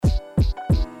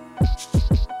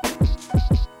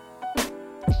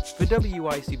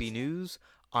WICB News,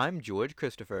 I'm George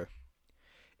Christopher.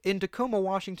 In Tacoma,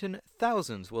 Washington,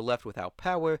 thousands were left without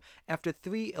power after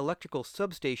 3 electrical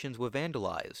substations were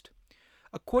vandalized.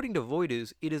 According to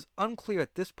Reuters, it is unclear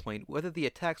at this point whether the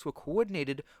attacks were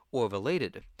coordinated or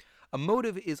related. A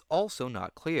motive is also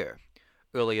not clear.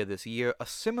 Earlier this year, a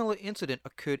similar incident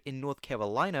occurred in North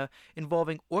Carolina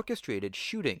involving orchestrated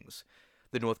shootings.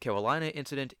 The North Carolina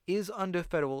incident is under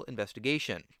federal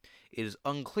investigation. It is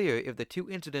unclear if the 2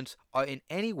 incidents are in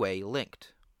any way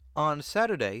linked. On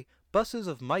Saturday, buses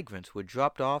of migrants were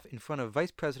dropped off in front of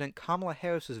Vice President Kamala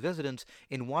Harris's residence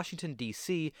in Washington,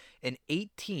 D.C. in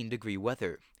 18-degree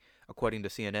weather. According to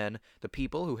CNN, the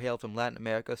people who hailed from Latin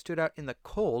America stood out in the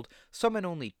cold, some in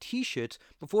only T-shirts,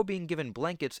 before being given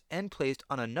blankets and placed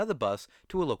on another bus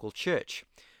to a local church.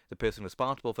 The person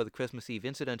responsible for the Christmas Eve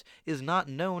incident is not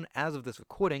known as of this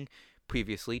recording.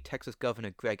 Previously, Texas Governor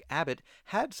Greg Abbott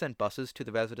had sent buses to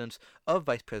the residence of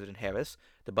Vice President Harris.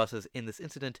 The buses in this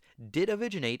incident did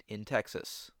originate in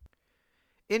Texas.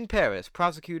 In Paris,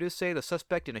 prosecutors say the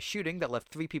suspect in a shooting that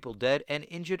left 3 people dead and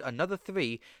injured another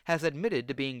 3 has admitted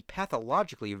to being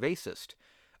pathologically racist.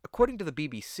 According to the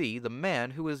BBC, the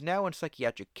man, who is now in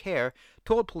psychiatric care,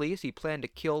 told police he planned to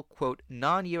kill, quote,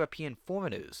 non-European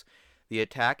foreigners. The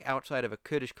attack outside of a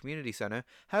Kurdish community center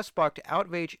has sparked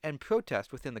outrage and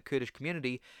protest within the Kurdish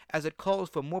community as it calls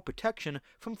for more protection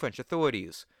from French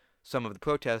authorities. Some of the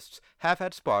protests have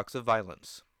had sparks of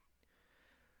violence.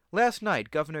 Last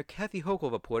night, Governor Kathy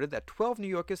Hochul reported that 12 New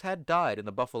Yorkers had died in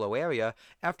the Buffalo area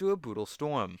after a brutal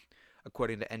storm.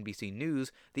 According to NBC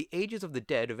News, the ages of the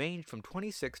dead ranged from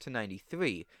 26 to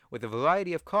 93, with a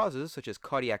variety of causes such as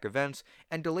cardiac events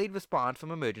and delayed response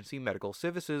from emergency medical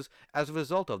services as a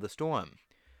result of the storm.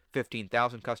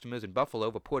 15,000 customers in Buffalo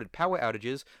reported power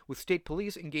outages, with state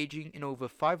police engaging in over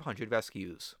 500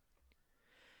 rescues.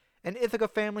 An Ithaca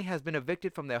family has been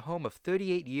evicted from their home of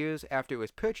 38 years after it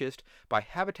was purchased by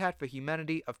Habitat for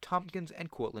Humanity of Tompkins and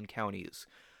Cortland counties.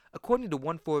 According to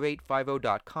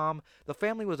 14850.com, the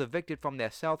family was evicted from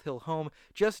their South Hill home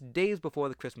just days before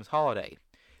the Christmas holiday.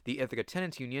 The Ithaca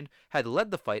Tenants Union had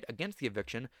led the fight against the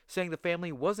eviction, saying the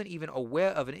family wasn't even aware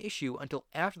of an issue until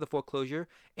after the foreclosure,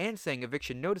 and saying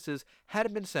eviction notices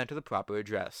hadn't been sent to the proper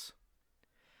address.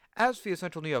 As for your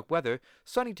central New York weather,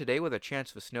 sunny today with a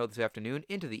chance for snow this afternoon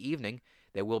into the evening.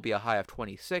 There will be a high of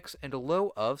 26 and a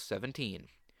low of 17.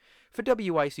 For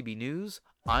WICB News,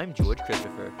 I'm George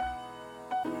Christopher.